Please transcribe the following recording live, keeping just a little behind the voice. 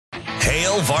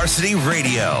Hail Varsity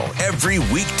Radio every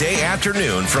weekday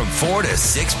afternoon from 4 to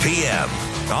 6 p.m.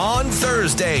 On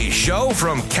Thursday, show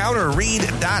from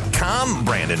counterread.com,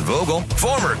 Brandon Vogel,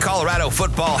 former Colorado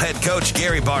football head coach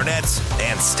Gary Barnett,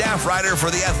 and staff writer for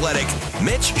The Athletic,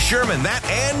 Mitch Sherman, that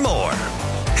and more.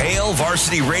 Hail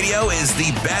Varsity Radio is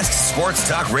the best sports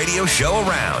talk radio show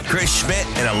around. Chris Schmidt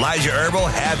and Elijah Herbal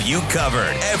have you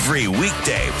covered every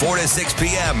weekday, 4 to 6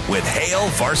 p.m. with Hail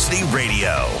Varsity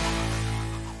Radio.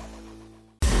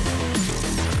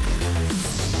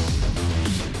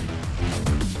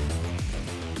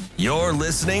 You're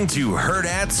listening to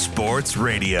Hurrdat Sports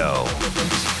Radio.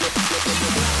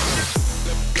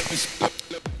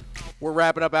 We're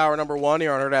wrapping up hour number 1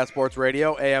 here on Hurrdat Sports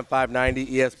Radio, AM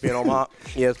 590, ESPN Omaha,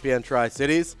 ESPN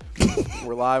Tri-Cities.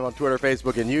 We're live on Twitter,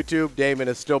 Facebook, and YouTube. Damon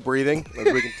is still breathing,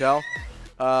 as we can tell.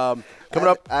 Coming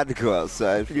up, I had to go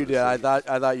outside. You did. I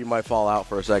thought you might fall out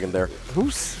for a second there. Who?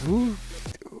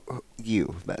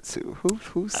 You, that's who.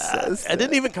 Who says that? It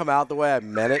didn't even come out the way I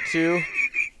meant it to.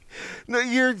 No,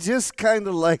 you're just kind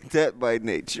of like that by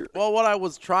nature. Well, what I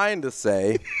was trying to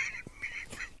say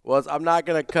was I'm not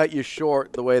going to cut you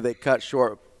short the way they cut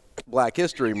short Black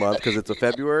History Month because it's a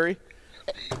February.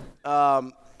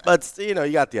 But,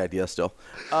 you got the idea still.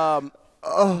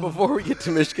 Before we get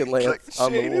to Michigan Lance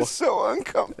on the Shane wall. is so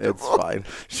uncomfortable. It's fine.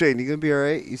 Shane, you going to be all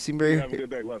right? You seem very... Have a good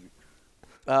day. Love you.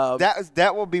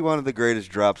 That will be one of the greatest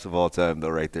drops of all time, though,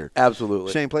 right there.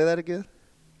 Absolutely. Shane, play that again.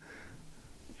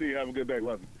 See you. Have a good day.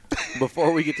 Love you.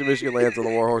 Before we get to Michigan Lance on the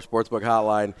Warhorse Sportsbook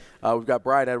Hotline, we've got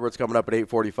Brian Edwards coming up at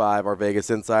 8:45, our Vegas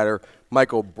insider.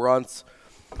 Michael Bruntz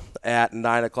at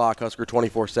 9 o'clock, Husker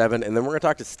 24/7. And then we're going to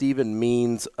talk to Stephen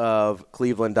Means of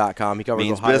Cleveland.com. He covers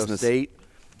Means Ohio business. State.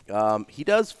 He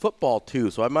does football,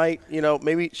 too. So I might,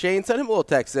 maybe Shane, send him a little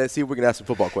text and see if we can ask some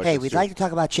football questions. Hey, we'd like to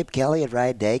talk about Chip Kelly and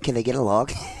Ryan Day. Can they get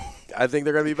along? I think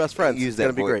they're going to be best friends. Use it's going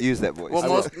that to be voice. great. Use that voice.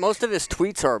 Well, most of his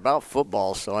tweets are about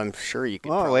football, so I'm sure you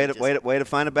could. Oh, way to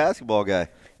find a basketball guy.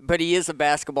 But he is a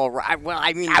basketball. Well,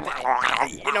 I mean,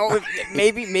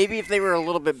 maybe if they were a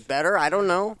little bit better, I don't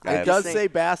know. It does say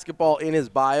basketball in his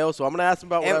bio, so I'm going to ask him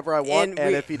about whatever I want,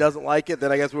 and if he doesn't like it,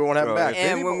 then I guess we won't have him back.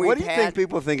 And What do you think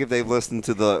people think if they've listened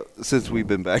to since we've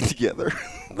been back together?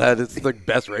 That it's the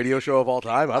best radio show of all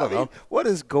time? I don't know. What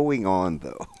is going on,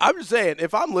 though? I'm just saying,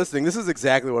 if I'm listening, this is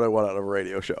exactly what I want out of a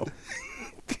radio show.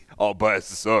 All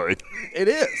biased aside. It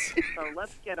is. So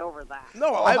let's get over that.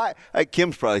 No,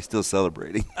 Kim's probably still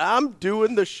celebrating. I'm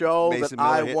doing the show Mason that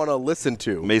Miller I want to listen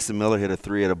to. Mason Miller hit a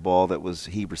 3 at a ball that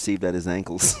he received at his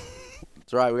ankles.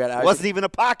 That's right. We got Isaac, wasn't even a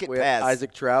pocket pass.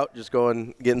 Isaac Trout just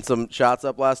getting some shots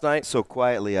up last night. So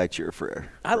quietly, I cheer for.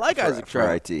 I like Isaac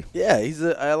Trout. For IT. Yeah,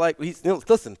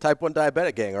 listen, type 1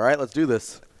 diabetic gang. All right, let's do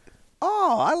this.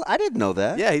 Oh, I didn't know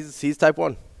that. Yeah, he's type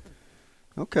 1.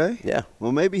 Okay. Yeah.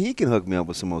 Well, maybe he can hook me up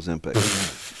with some Ozempic.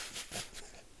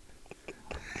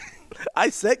 I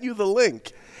sent you the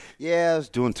link. Yeah, I was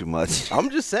doing too much. I'm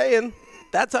just saying,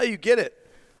 that's how you get it.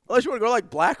 Unless you want to go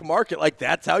black market,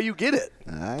 that's how you get it.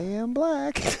 I am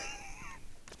black.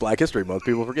 It's Black History Month.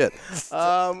 People forget.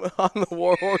 On the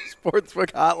Warhorse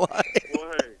Sportsbook Hotline.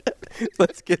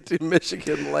 Let's get to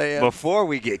Michigan Land. Before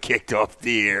we get kicked off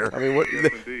the air.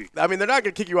 They're not going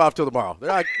to kick you off till tomorrow.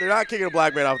 They're not kicking a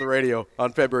black man off the radio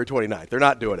on February 29th. They're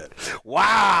not doing it.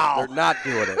 Wow. They're not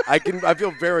doing it. I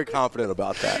feel very confident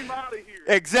about that.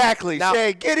 Exactly.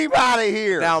 Shane, get him out of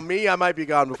here. Now, I might be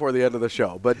gone before the end of the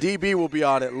show, but DB will be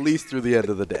on at least through the end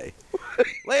of the day.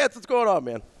 Lance, what's going on,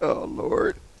 man? Oh,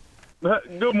 Lord.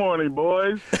 Good morning,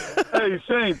 boys. Hey,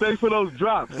 Shane, thanks for those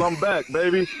drops. I'm back,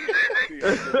 baby.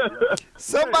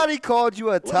 Somebody called you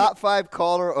a top 5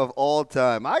 caller of all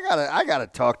time. I gotta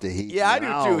talk to Heath. Yeah, I do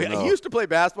too. He used to play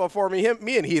basketball for me.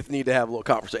 Me and Heath need to have a little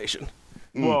conversation.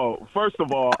 Well, first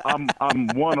of all, I'm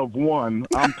one of one.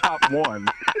 I'm top 1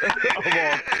 of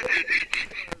all.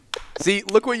 See,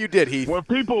 look what you did, Heath. When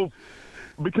people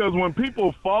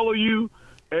follow you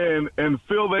and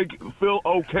feel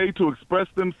okay to express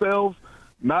themselves,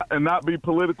 not be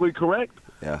politically correct.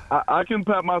 Yeah. I can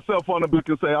pat myself on the back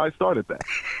and say I started that.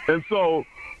 And so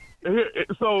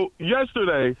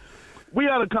yesterday we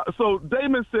had so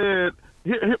Damon said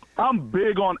I'm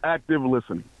big on active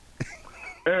listening.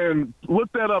 And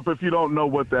look that up if you don't know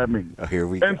what that means. Oh, here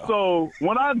we go. And so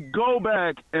when I go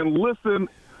back and listen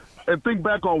and think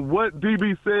back on what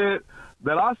DB said,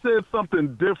 that I said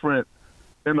something different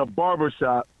in a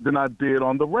barbershop than I did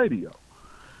on the radio.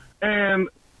 And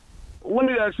let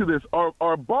me ask you this.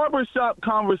 Are barbershop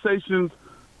conversations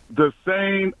the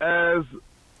same as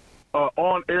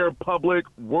on-air public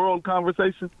world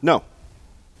conversation? No.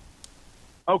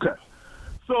 Okay.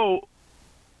 So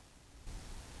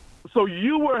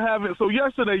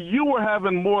yesterday you were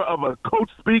having more of a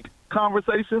coach speak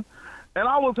conversation, and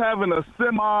I was having a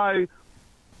semi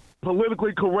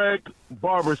politically correct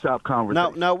barbershop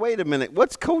conversation. Now wait a minute.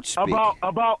 What's coach speak?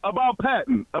 About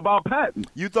Patton. About Patton.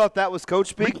 You thought that was coach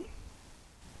speak?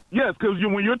 Yes, because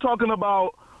when you're talking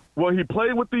about, well, he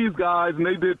played with these guys and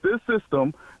they did this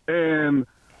system, and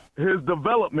his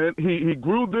development, he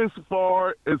grew this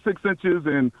far at 6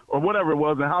 inches or whatever it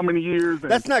was, and how many years.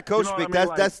 And, that's not coach speak. I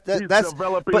mean? That's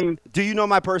developing. But do you know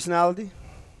my personality?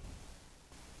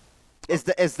 Is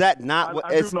that not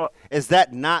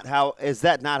how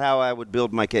I would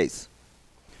build my case?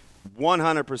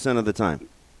 100% of the time.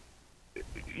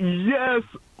 Yes,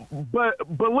 but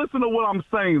listen to what I'm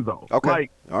saying though. Okay.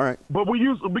 All right. But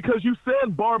because you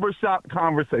said barbershop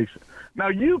conversation. Now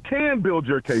you can build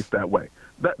your case that way.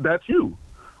 That's you.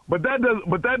 But that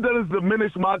doesn't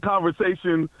diminish my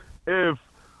conversation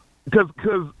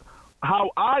because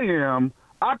how I am,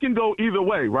 I can go either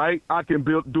way, right? I can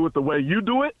do it the way you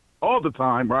do it all the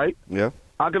time, right? Yeah.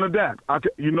 I can adapt. I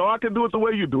can do it the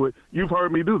way you do it. You've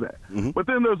heard me do that. Mm-hmm. But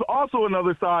then there's also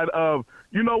another side of,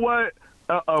 you know what,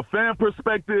 a fan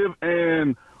perspective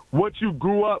and what you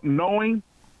grew up knowing.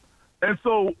 And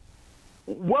so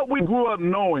what we grew up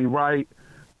knowing, right,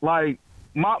 like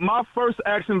my first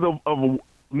actions of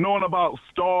knowing about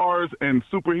stars and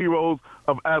superheroes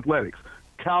of athletics,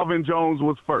 Calvin Jones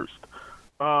was first.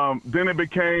 Then it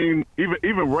became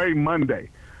even Ray Monday.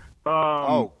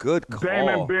 Good call.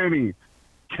 Damon Benny,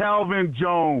 Calvin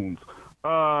Jones.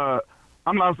 Calvin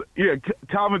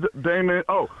Damon.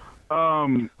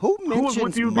 Who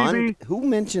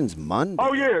mentions Monday?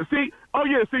 Oh yeah. See,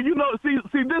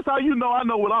 See, this how you know I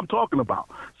know what I'm talking about.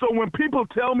 So when people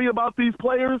tell me about these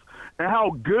players and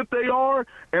how good they are,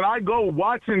 and I go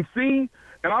watch and see,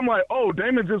 and I'm like, oh,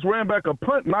 Damon just ran back a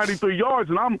punt 93 yards,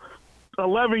 and I'm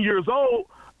 11 years old.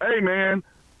 Hey man.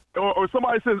 Or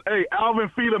somebody says, hey, Alvin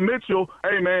Fita Mitchell,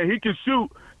 hey, man, he can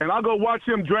shoot, and I go watch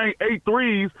him drain 8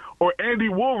 threes, or Andy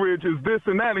Woolridge is this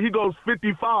and that, and he goes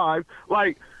 55.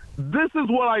 Like, this is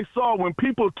what I saw when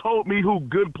people told me who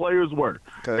good players were,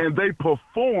 and they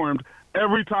performed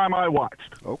every time I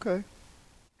watched. Okay.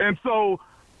 And so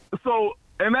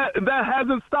that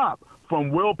hasn't stopped, from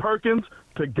Will Perkins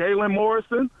to Galen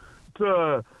Morrison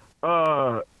to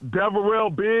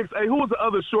Deverell Biggs. Hey, who was the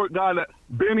other short guy that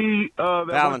Benny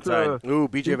Valentine?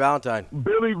 BJ Valentine.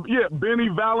 Benny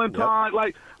Valentine.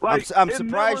 Yep. Like I'm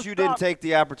surprised you didn't take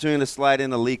the opportunity to slide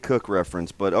in a Lee Cook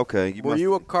reference, but okay. Were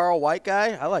you a Carl White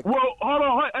guy? I like. Well, hold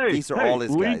on. Hey, these are all his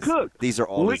Lee guys. Cook. These are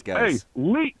all his guys.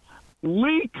 Hey,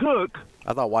 Lee Cook.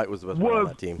 I thought White was the best player on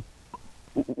that team.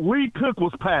 Lee Cook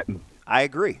was Patton. I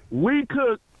agree. Lee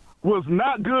Cook was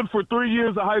not good for 3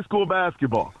 years of high school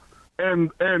basketball,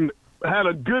 and had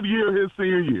a good year his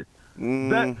senior year.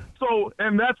 And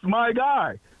that's my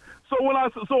guy. So when I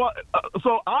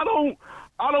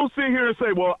don't sit here and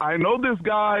say, well, I know this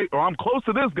guy or I'm close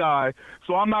to this guy,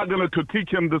 so I'm not going to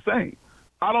critique him the same.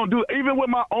 I don't do it. Even with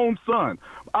my own son.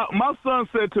 My son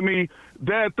said to me,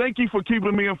 Dad, thank you for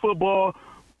keeping me in football.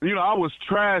 You know, I was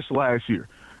trash last year.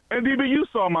 And DB, you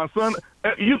saw my son.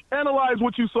 You analyze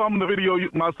what you saw in the video,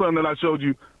 my son that I showed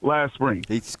you last spring.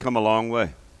 He's come a long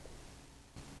way.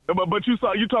 But you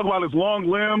talk about his long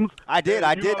limbs. I did.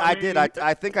 I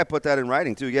think I put that in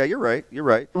writing too. Yeah, you're right. You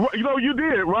know, you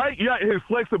did, right? Yeah, his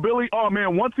flexibility. Oh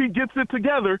man, once he gets it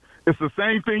together, it's the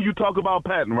same thing you talk about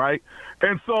Patton, right?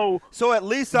 And so at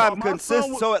least I'm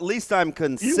consistent. So at least I'm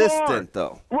consistent,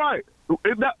 though. Right.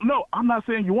 No, I'm not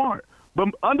saying you aren't, but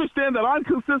understand that I'm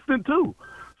consistent too.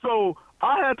 So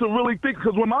I had to really think,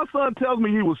 because when my son tells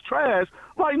me he was trash,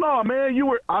 like, no, man,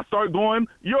 I start going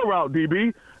your route,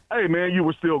 DB. Hey, man, you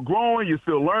were still growing, you're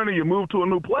still learning, you moved to a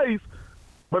new place.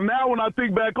 But now when I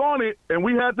think back on it, and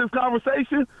we had this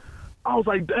conversation, I was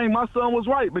like, dang, my son was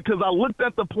right, because I looked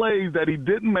at the plays that he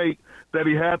didn't make, that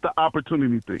he had the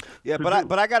opportunity to. Yeah,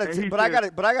 but I got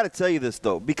to tell you this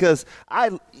though, because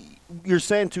you're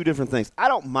saying two different things. I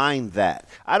don't mind that.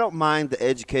 I don't mind the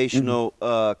educational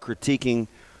critiquing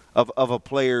of a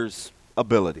player's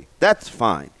ability. That's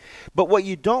fine. But what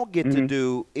you don't get to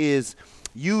do is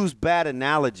use bad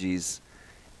analogies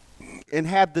and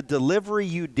have the delivery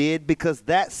you did, because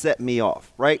that set me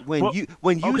off, right? Hang on.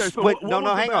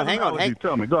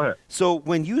 Tell me, go ahead. So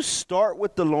when you start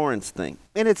with the Lawrence thing,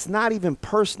 and it's not even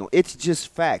personal, it's just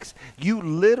facts. You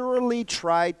literally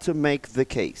tried to make the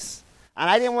case. And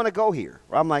I didn't want to go here.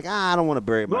 I'm like, I don't want to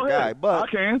bury my guy, but I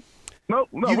can. No,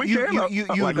 we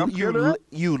can.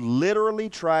 You literally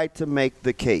tried to make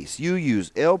the case. You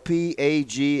used LP,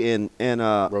 AG, and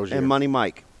Money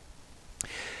Mike.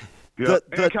 Yeah,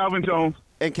 and Calvin Jones.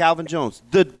 And Calvin Jones.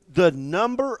 The The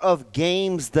number of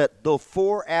games that the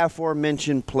four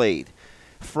aforementioned played,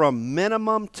 from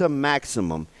minimum to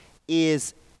maximum,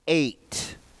 is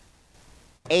 8.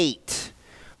 8.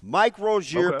 Mike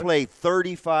Rozier played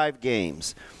 35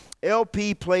 games.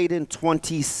 LP played in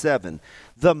 27.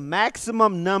 The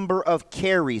maximum number of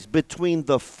carries between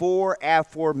the four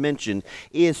aforementioned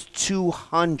is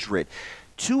 200.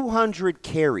 200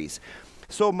 carries.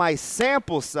 So my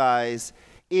sample size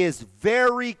is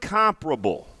very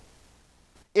comparable.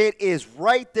 It is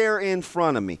right there in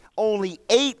front of me. Only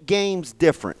 8 games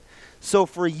different. So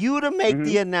for you to make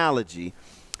the analogy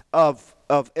of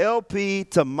LP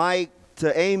to Mike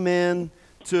to Amen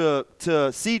to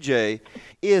CJ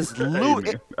is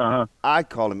I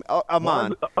call him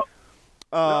Aman.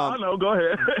 I know. Go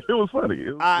ahead. It was funny.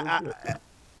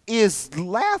 Is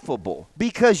laughable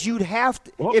because you'd have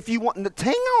to if you want to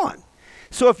hang on.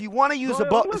 So if you want to use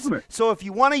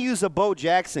a Bo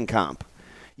Jackson comp,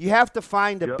 you have to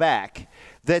find a back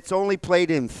that's only played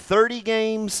in 30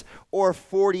 games or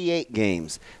 48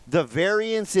 games. The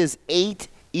variance is 8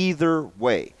 either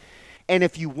way. And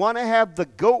if you want to have the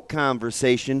GOAT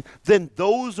conversation, then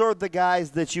those are the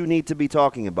guys that you need to be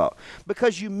talking about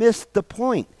because you missed the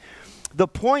point. The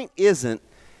point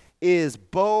is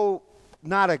Bo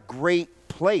not a great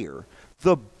player.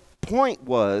 The point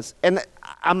was, and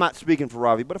I'm not speaking for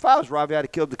Ravi, but if I was Ravi, I'd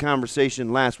have killed the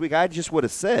conversation last week. I just would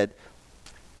have said,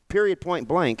 period, point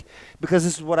blank, because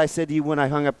this is what I said to you when I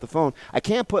hung up the phone. I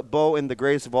can't put Bo in the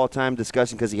greatest of all time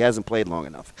discussion because he hasn't played long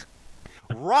enough.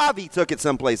 Ravi took it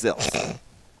someplace else.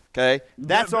 Okay?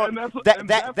 That's on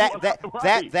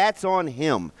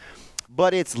him.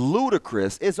 But it's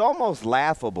ludicrous. It's almost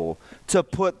laughable to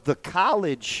put the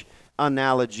college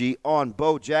analogy on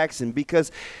Bo Jackson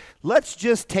because let's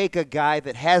just take a guy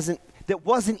that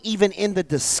wasn't even in the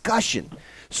discussion.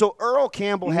 So Earl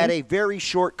Campbell had a very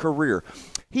short career.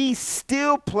 He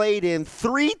still played in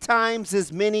 3 times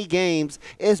as many games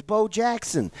as Bo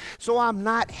Jackson. So I'm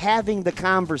not having the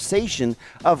conversation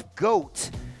of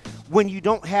GOAT when you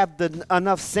don't have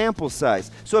enough sample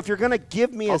size. So if you're going to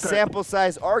give me a sample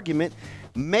size argument,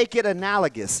 make it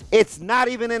analogous. It's not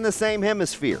even in the same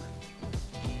hemisphere.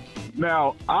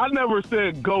 Now, I never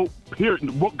said GOAT, period.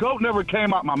 GOAT never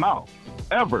came out my mouth,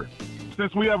 ever.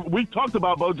 Since we talked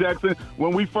about Bo Jackson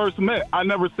when we first met, I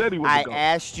never said he was a GOAT. I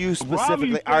asked you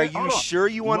specifically, are you sure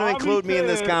you want to include me in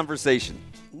this conversation?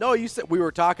 No, you said we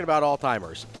were talking about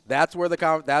all-timers. That's where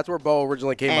Bo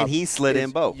originally came up. And he slid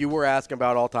in Bo. You were asking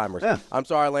about all-timers. Yeah. I'm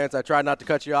sorry, Lance. I tried not to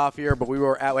cut you off here, but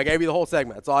I gave you the whole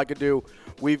segment. That's all I could do.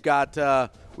 We've got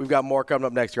more coming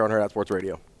up next year on Herd Out Sports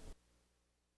Radio.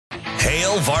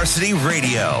 Hail Varsity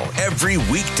Radio every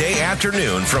weekday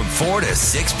afternoon from 4 to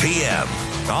 6 p.m.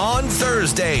 On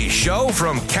Thursday, show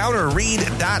from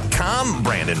CounterRead.com,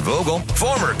 Brandon Vogel,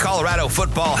 former Colorado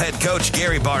football head coach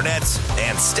Gary Barnett,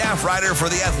 and staff writer for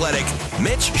The Athletic,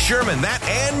 Mitch Sherman, that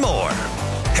and more.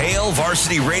 Hail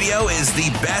Varsity Radio is the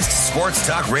best sports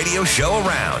talk radio show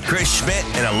around. Chris Schmidt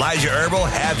and Elijah Herbal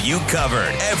have you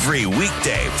covered every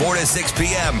weekday, 4 to 6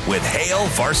 p.m. with Hail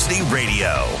Varsity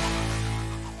Radio.